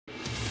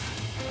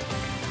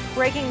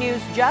Breaking news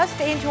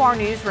just into our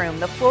newsroom.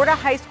 The Florida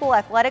High School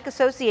Athletic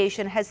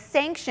Association has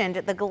sanctioned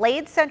the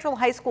Glade Central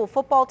High School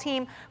football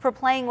team for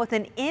playing with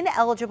an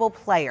ineligible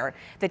player.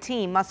 The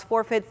team must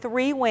forfeit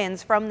 3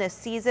 wins from this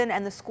season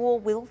and the school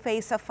will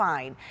face a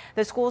fine.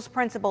 The school's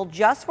principal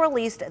just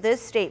released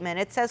this statement.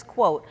 It says,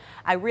 quote,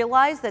 "I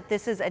realize that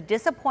this is a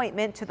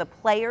disappointment to the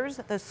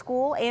players, the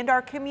school, and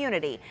our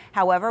community.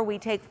 However, we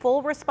take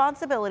full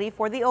responsibility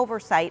for the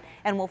oversight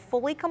and will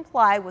fully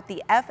comply with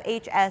the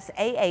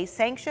FHSAA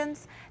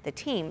sanctions. The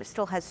team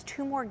still has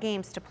 2 more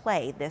games to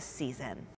play this season."